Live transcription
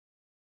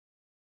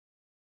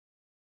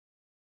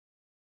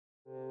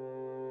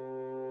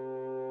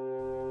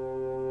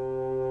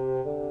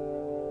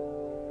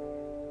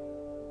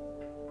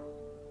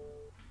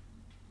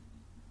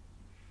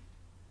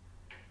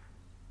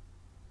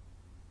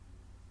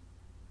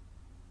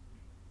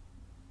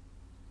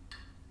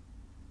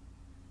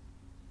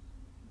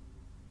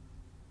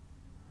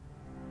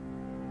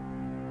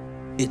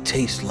It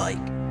tastes like.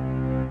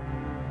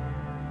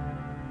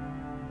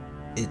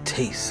 It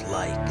tastes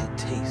like. It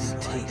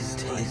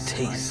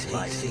tastes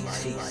like.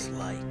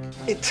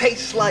 It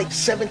tastes like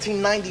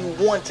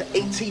 1791 to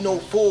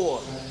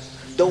 1804.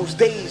 Those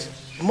days,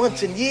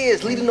 months and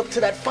years leading up to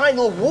that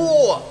final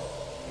war.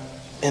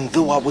 And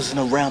though I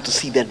wasn't around to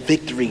see that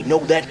victory,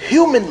 know that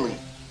humanly,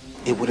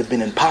 it would have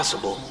been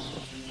impossible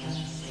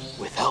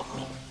without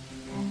me.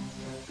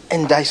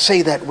 And I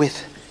say that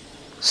with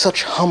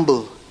such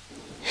humble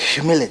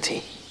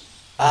humility.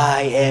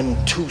 I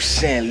am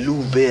Toussaint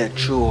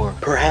Louverture.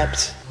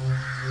 Perhaps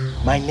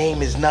my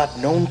name is not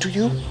known to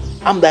you?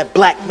 I'm that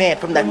black man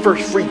from that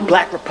first free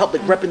black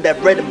republic, repping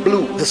that red and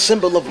blue, the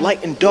symbol of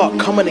light and dark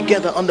coming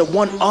together under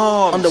one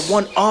arm, under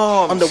one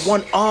arm, under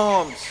one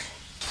arm.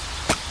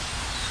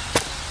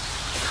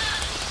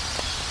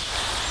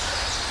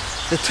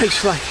 It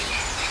tastes like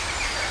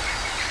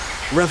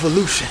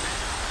revolution.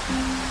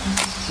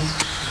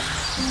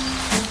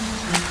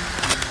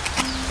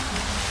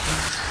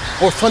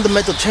 Or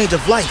fundamental change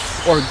of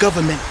life, or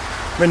government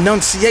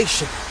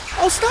renunciation.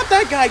 Oh, stop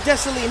that guy,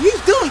 Dessalines.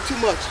 He's doing too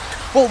much.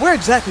 Well, where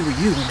exactly were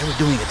you when they were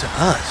doing it to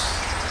us?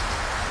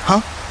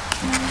 Huh?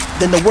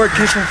 Then the word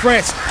came from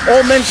France.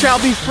 All men shall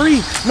be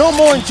free. No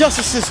more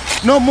injustices.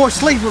 No more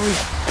slavery.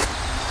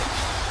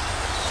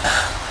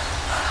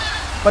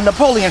 But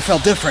Napoleon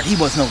felt different. He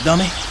was no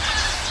dummy.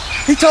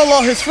 He told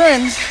all his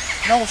friends,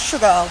 no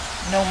sugar,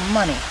 no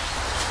money.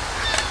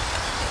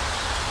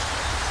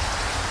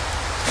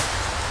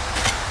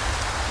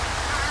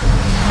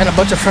 And a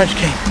bunch of French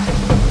came.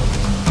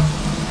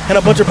 And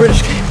a bunch of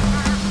British came.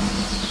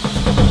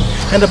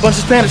 And a bunch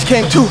of Spanish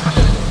came too.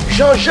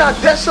 Jean-Jacques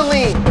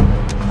Dessalines.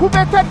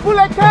 Coupez tête pour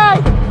les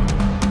cailles!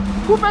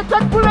 Coupez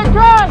tête pour les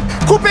cailles!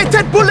 Coupez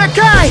tête pour les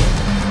cailles!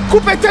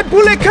 Coupez tête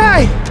pour les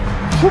cailles!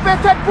 Coupez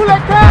tête pour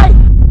les cailles!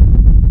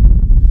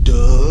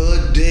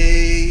 The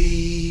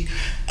day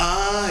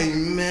I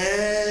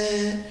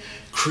met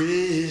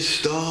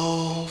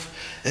Christophe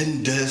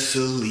and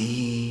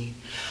Dessalines,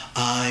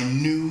 I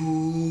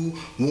knew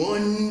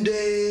one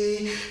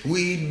day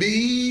we'd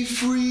be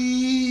free.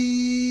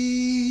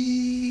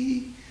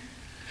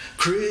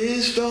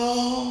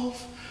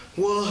 Christophe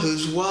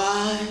was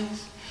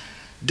wise,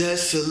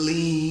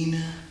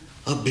 Dessalines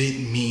a bit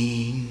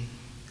mean,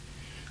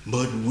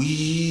 but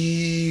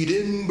we'd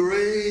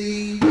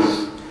embrace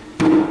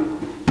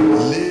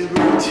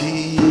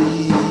liberty.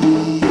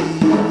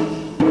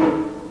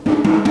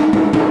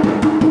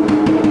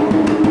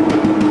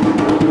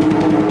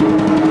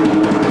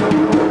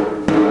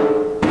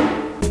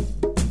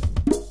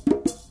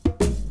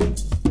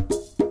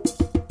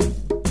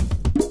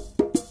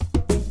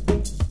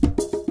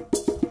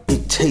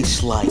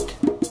 Tastes like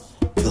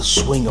the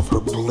swing of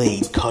her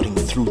blade cutting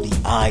through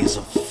the eyes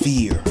of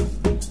fear,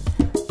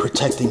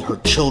 protecting her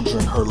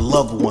children, her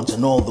loved ones,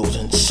 and all those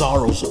in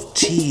sorrows of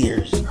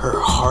tears. Her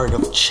heart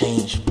of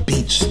change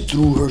beats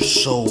through her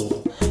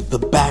soul. The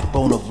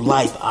backbone of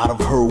life out of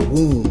her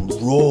womb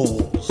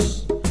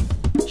rolls.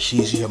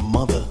 She's your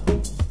mother,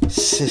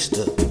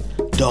 sister,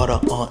 daughter,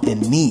 aunt,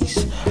 and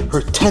niece. Her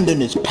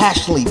tenderness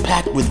passionately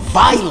packed with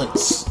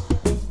violence.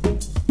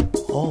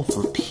 All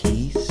for peace.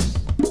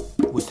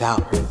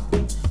 Without her,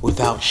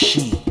 without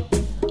she,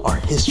 our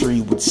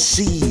history would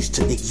cease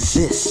to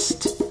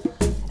exist.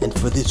 And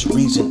for this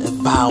reason, a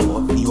vow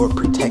of your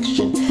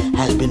protection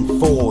has been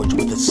forged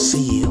with a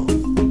seal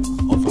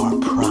of our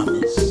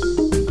promise.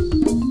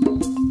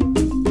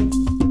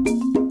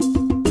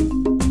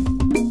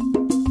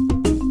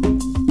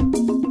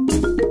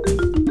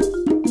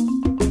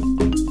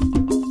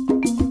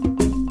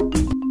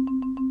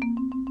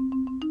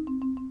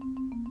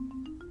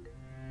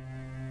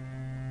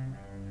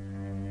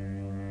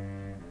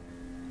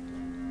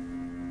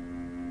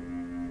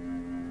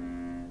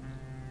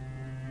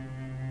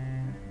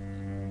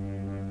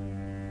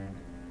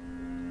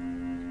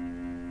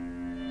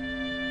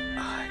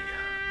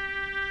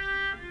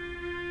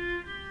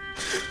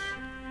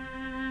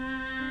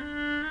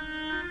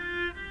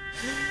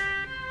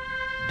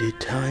 The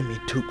time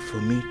it took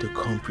for me to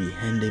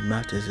comprehend the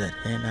matters at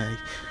hand,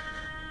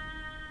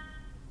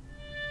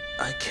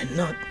 I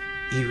cannot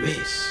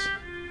erase.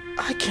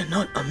 I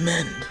cannot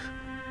amend.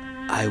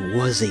 I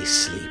was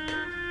asleep,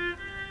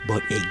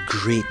 but a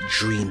great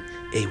dream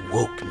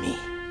awoke me.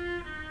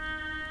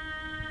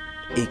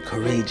 A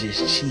courageous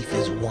chief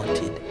is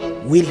wanted.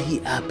 Will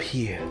he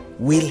appear?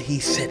 Will he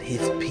set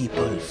his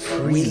people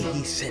free? Will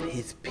he set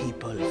his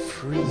people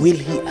free? Will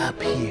he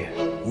appear?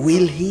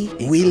 Will he?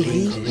 Will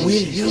he?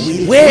 Will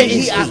he? Where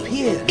is he?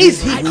 Appear?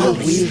 Is he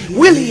coming?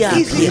 Will he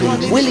appear?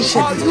 Will he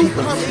set his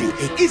people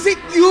free? Is it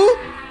you?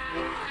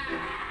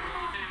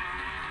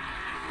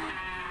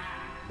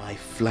 My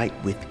flight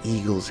with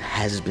eagles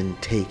has been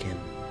taken.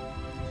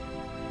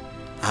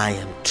 I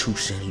am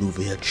Toussaint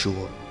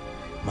Louverture.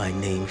 My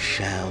name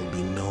shall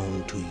be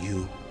known to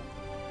you.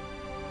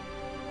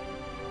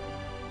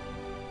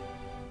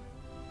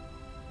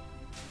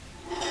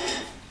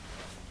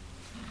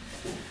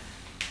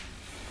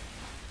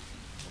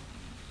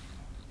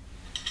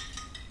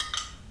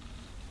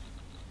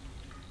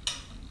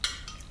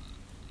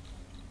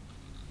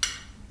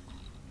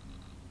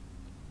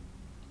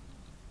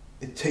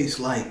 It tastes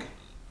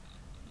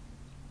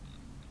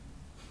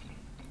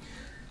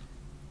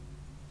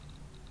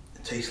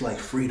like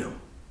freedom.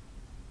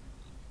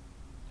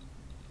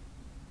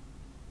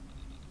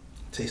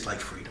 It tastes like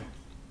freedom.